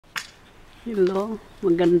Hello,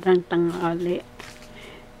 magandang tanghali.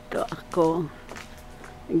 Ito ako,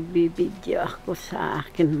 nagbibideo ako sa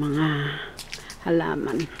akin mga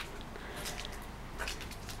halaman.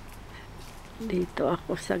 Dito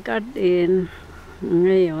ako sa garden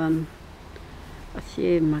ngayon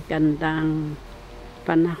kasi magandang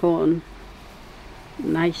panahon.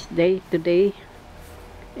 Nice day today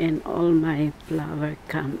and all my flower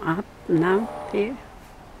come up now here.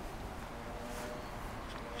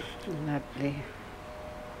 Lovely.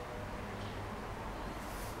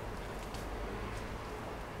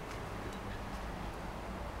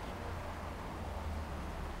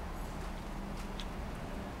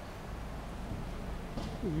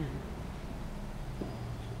 Yan.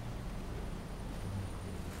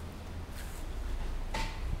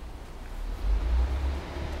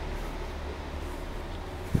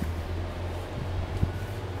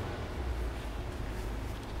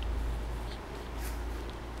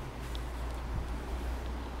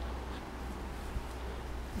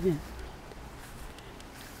 Yan.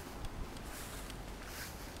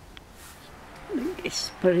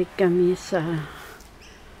 Nag-spray kami sa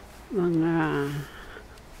mga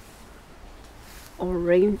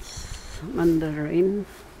orange, mandarin.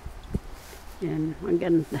 Yan,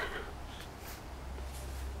 maganda.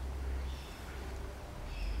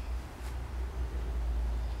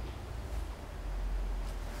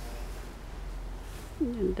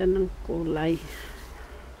 Ganda ng kulay.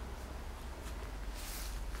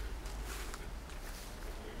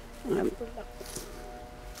 Mga bulak.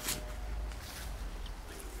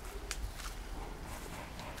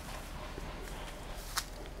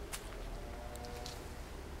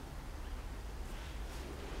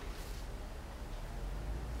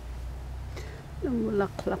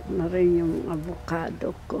 Namulaklak na rin yung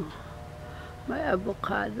avocado ko. May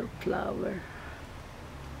avocado flower.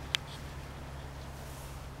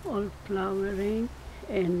 All flowering.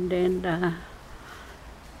 And then the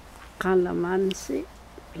calamansi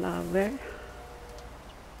flower.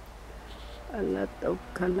 A lot of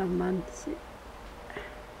calamansi.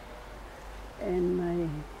 And my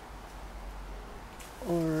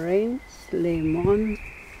orange, lemon,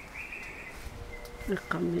 the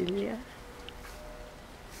camellia.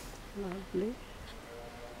 Lovely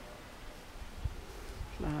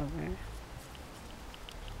flower.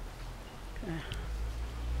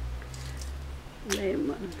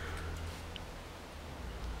 Lemon.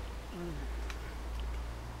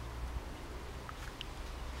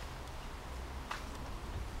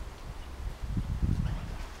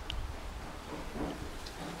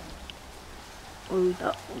 All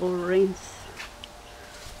the orange,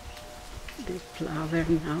 the flower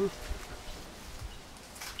now.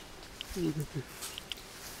 The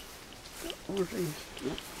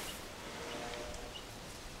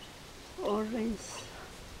orange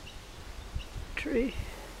tree,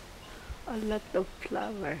 a lot of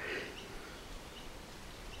flower.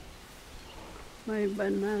 My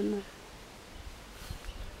banana.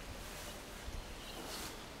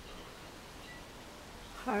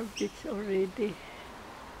 Harvest already.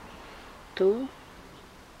 2.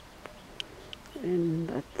 And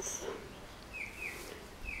that's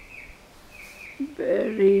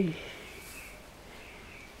very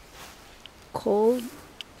cold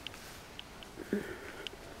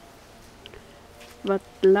but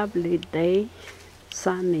lovely day,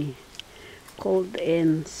 sunny, cold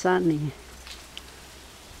and sunny.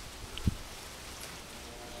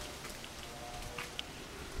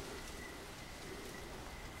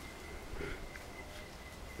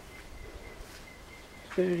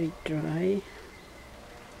 Very dry.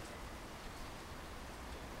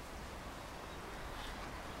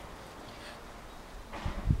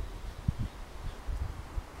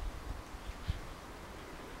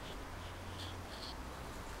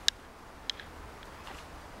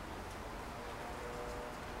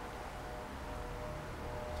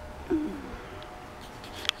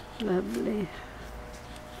 Lovely.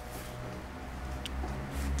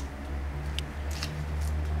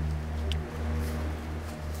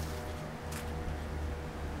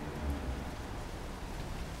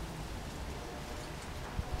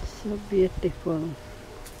 So beautiful.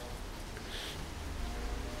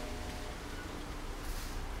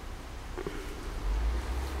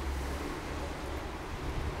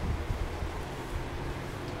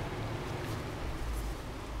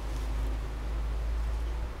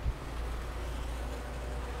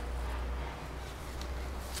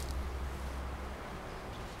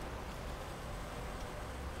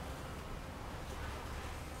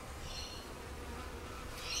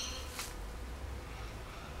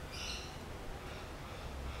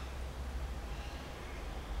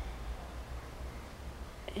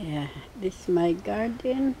 Yeah, this is my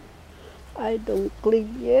garden. I don't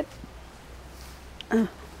clean yet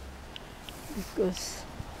because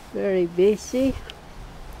very busy.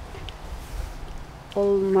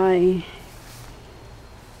 All my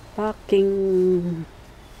packing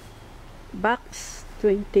box,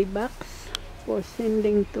 20 bucks for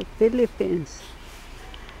sending to Philippines,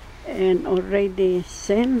 and already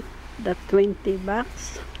sent the 20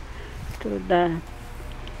 bucks to the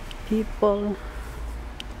people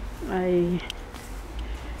I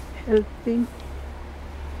helping,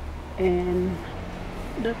 and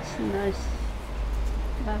that's nice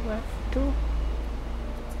flower too.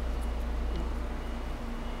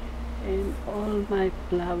 And all my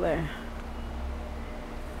flower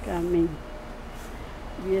coming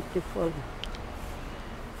beautiful,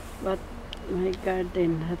 but my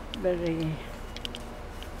garden not very,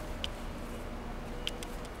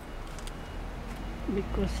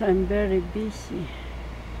 because I'm very busy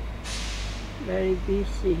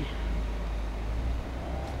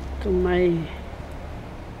to my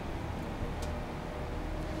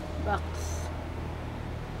box.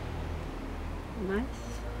 Nice,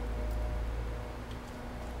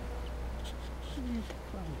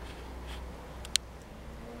 beautiful.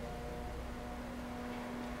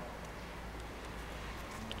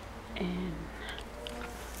 And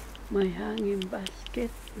my hanging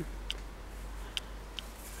basket,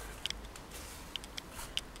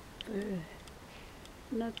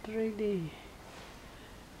 not really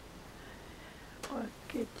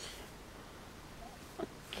orchids.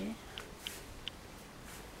 Okay,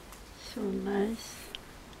 so nice.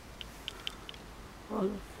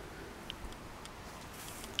 All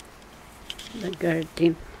the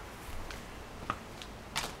garden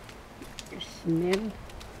smell.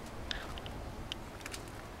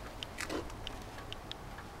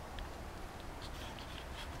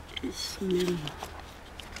 Smell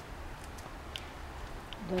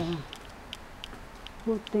the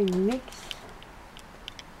putting mix.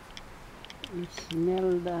 You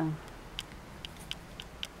smell the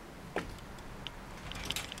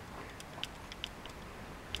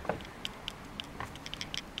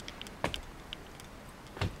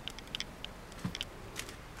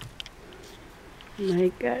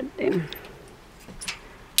my garden.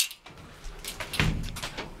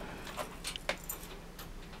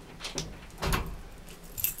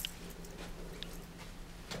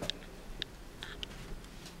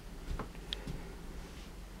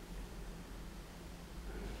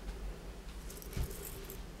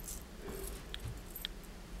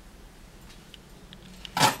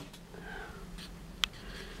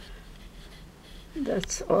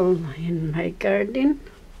 That's all in my garden.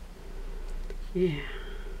 Yeah,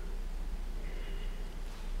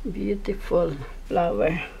 beautiful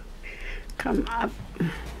flower come up.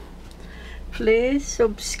 Please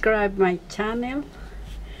subscribe my channel.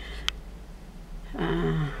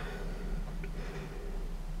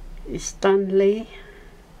 Stanley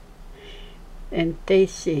and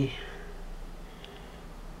Daisy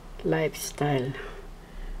Lifestyle.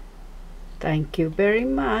 Thank you very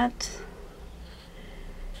much,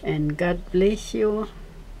 and God bless you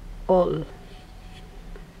all.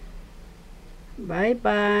 Bye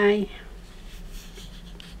bye.